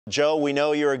Joe, we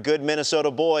know you're a good Minnesota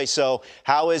boy, so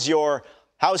how's your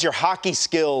hockey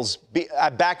skills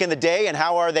back in the day, and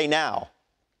how are they now?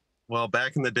 Well,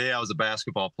 back in the day, I was a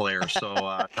basketball player, so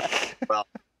well,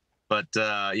 but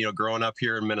growing up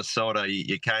here in Minnesota,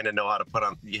 you kind of know how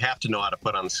to you have to know how to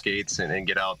put on skates and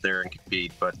get out there and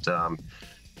compete. But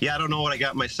yeah, I don't know what I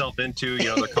got myself into.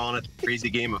 They're calling it the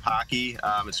crazy game of hockey.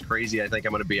 It's crazy. I think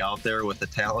I'm going to be out there with the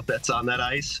talent that's on that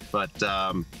ice, but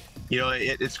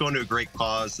it's going to a great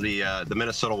cause. The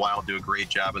Minnesota Wild do a great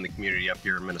job in the community up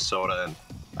here in Minnesota, and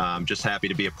I'm just happy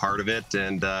to be a part of it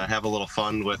and have a little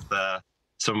fun with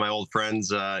some of my old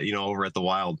friends, over at the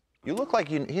Wild. He looks like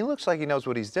he knows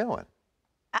what he's doing.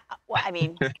 Well, I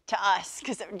mean, to us,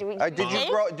 because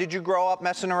did you grow up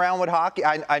messing around with hockey?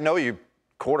 I know you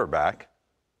quarterback.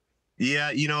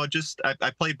 Yeah,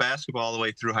 I played basketball all the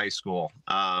way through high school.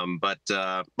 But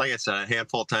like I said, a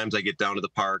handful of times I get down to the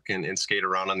park and skate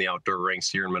around on the outdoor rinks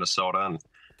here in Minnesota.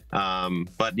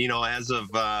 But as of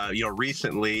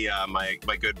recently,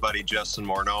 my good buddy Justin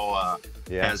Morneau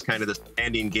has kind of the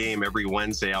standing game every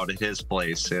Wednesday out at his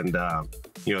place, and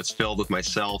it's filled with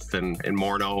myself and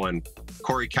Morneau, and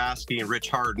Corey Koski and Rich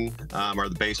Harden are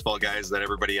the baseball guys that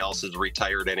everybody else is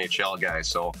retired NHL guys.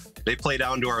 So they play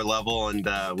down to our level, and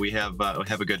we have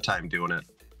a good time doing it.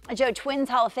 Joe, Twins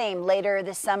Hall of Fame later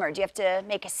this summer. Do you have to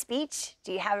make a speech?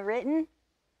 Do you have it written?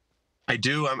 I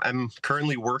do. I'm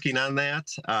currently working on that.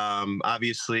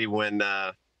 Obviously, when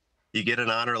you get an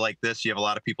honor like this, you have a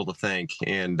lot of people to thank,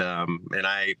 and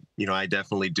I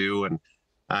definitely do, and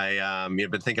I've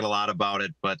been thinking a lot about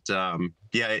it. But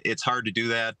yeah, it's hard to do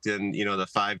that in the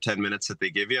 5-10 minutes that they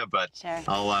give you. But sure.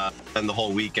 I'll spend the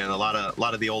whole weekend. A lot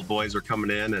of the old boys are coming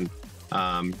in, and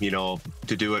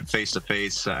to do it face to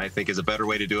face, I think is a better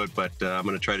way to do it. But I'm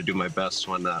going to try to do my best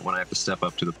when I have to step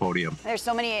up to the podium. There's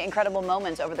so many incredible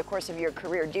moments over the course of your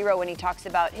career. Dero, when he talks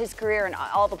about his career and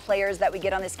all the players that we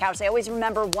get on this couch, I always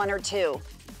remember one or two.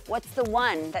 What's the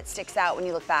one that sticks out when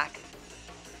you look back?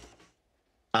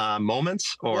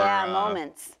 Moments or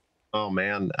moments. Oh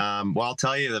man. Well, I'll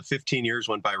tell you, the 15 years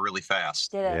went by really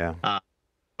fast. Did it? Yeah.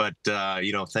 But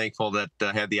thankful that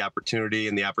I had the opportunity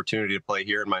to play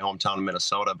here in my hometown of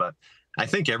Minnesota. But I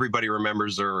think everybody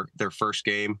remembers their first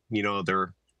game,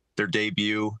 their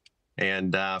debut.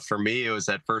 And for me, it was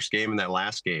that first game and that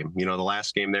last game. The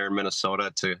last game there in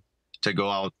Minnesota to go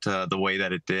out the way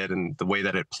that it did and the way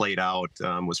that it played out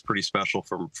was pretty special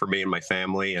for me and my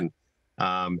family. And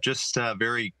just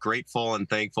very grateful and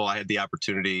thankful I had the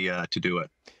opportunity to do it.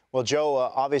 Well, Joe,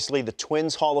 obviously the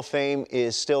Twins Hall of Fame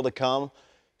is still to come.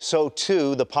 So,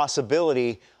 too, the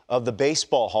possibility of the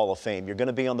Baseball Hall of Fame. You're going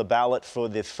to be on the ballot for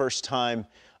the first time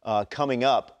coming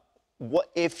up.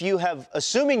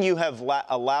 Assuming you have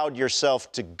allowed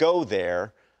yourself to go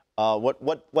there,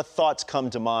 what thoughts come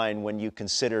to mind when you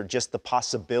consider just the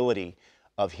possibility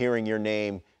of hearing your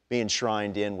name being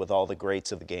enshrined in with all the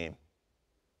greats of the game?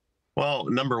 Well,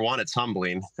 number one, it's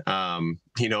humbling,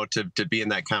 to be in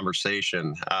that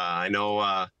conversation. I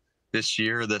know this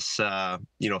year,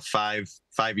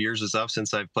 5 years is up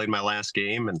since I've played my last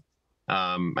game. And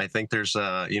I think there's,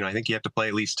 I think you have to play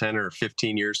at least 10 or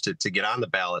 15 years to get on the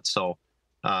ballot. So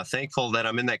thankful that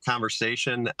I'm in that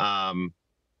conversation. I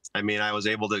was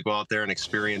able to go out there and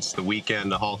experience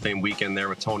the Hall of Fame weekend there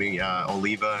with Tony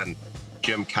Oliva and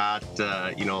Jim Cott,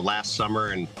 last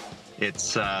summer. And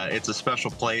it's a special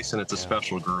place and it's a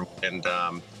special group. And,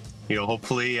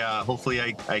 hopefully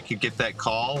I could get that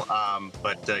call,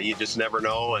 but you just never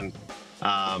know. And,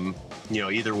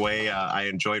 either way, I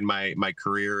enjoyed my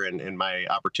career and my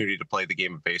opportunity to play the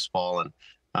game of baseball, and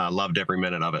loved every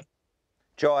minute of it.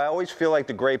 Joe, I always feel like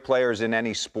the great players in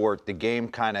any sport, the game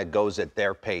kind of goes at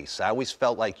their pace. I always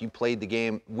felt like you played the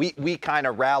game. We kind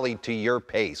of rallied to your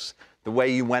pace, the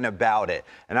way you went about it.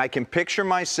 And I can picture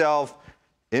myself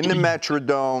in the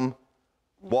Metrodome,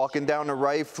 walking down the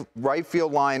right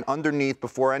field line underneath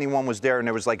before anyone was there, and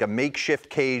there was like a makeshift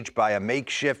cage by a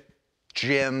makeshift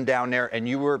gym down there, and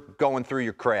you were going through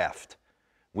your craft.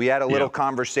 We had a little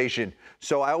conversation.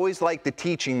 So I always like the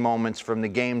teaching moments from the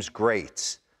game's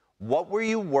greats. What were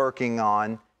you working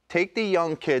on? Take the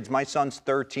young kids. My son's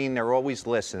 13. They're always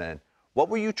listening. What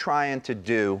were you trying to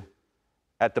do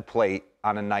at the plate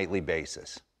on a nightly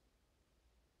basis?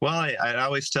 Well, I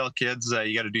always tell kids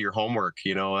you got to do your homework.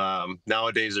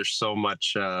 Nowadays there's so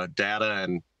much data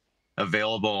and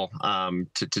available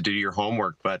to do your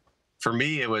homework. But for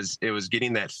me, it was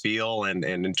getting that feel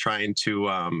and trying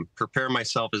to prepare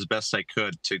myself as best I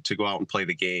could to go out and play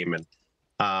the game. And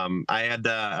I had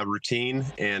a routine,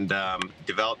 and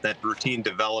that routine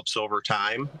develops over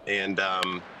time. And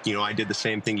I did the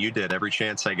same thing you did. Every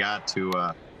chance I got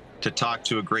to to talk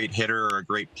to a great hitter or a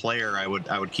great player, I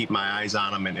would keep my eyes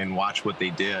on them and watch what they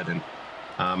did. And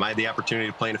I had the opportunity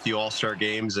to play in a few All-Star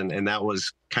games, and that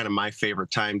was kind of my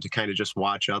favorite time to kind of just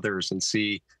watch others and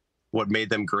see what made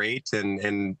them great.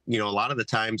 And you know, a lot of the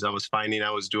times I was finding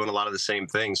I was doing a lot of the same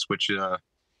things, which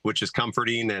is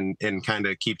comforting and kind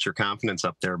of keeps your confidence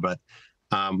up there. But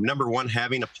number one,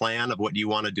 having a plan of what you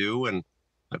want to do and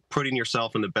putting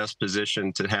yourself in the best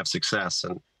position to have success.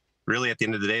 And really, at the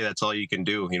end of the day, that's all you can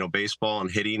do. You know, baseball and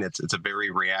hitting, it's a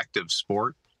very reactive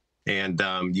sport. And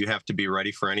you have to be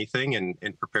ready for anything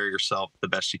and prepare yourself the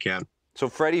best you can. So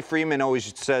Freddie Freeman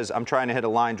always says, I'm trying to hit a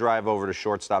line drive over the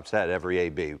shortstop's head every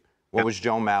AB. What was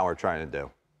Joe Mauer trying to do?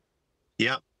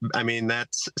 Yeah, I mean,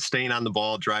 that's staying on the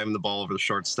ball, driving the ball over the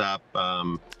shortstop.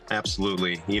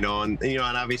 Absolutely. You know, and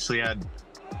obviously I'd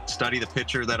study the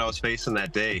pitcher that I was facing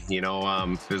that day. You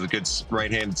know, if it was a good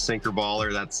right-handed sinker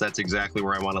baller, that's exactly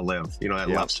where I want to live. You know, that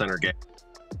left center game.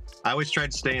 I always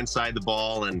tried to stay inside the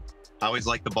ball, and I always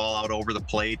liked the ball out over the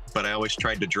plate, but I always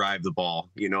tried to drive the ball,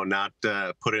 you know, not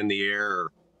put it in the air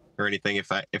or anything.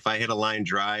 If I hit a line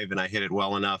drive and I hit it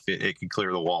well enough, it could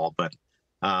clear the wall. But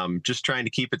just trying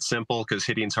to keep it simple, because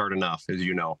hitting's hard enough, as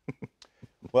you know.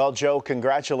 Well, Joe,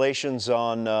 congratulations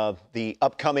on the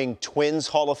upcoming Twins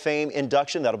Hall of Fame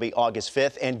induction. That'll be August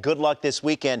 5th. And good luck this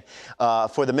weekend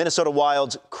for the Minnesota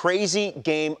Wild's crazy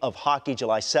game of hockey,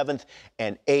 July 7th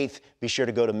and 8th. Be sure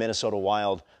to go to Minnesota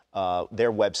Wild,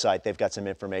 their website. They've got some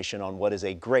information on what is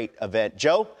a great event.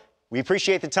 Joe, we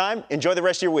appreciate the time. Enjoy the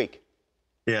rest of your week.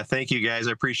 Yeah, thank you, guys.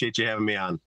 I appreciate you having me on.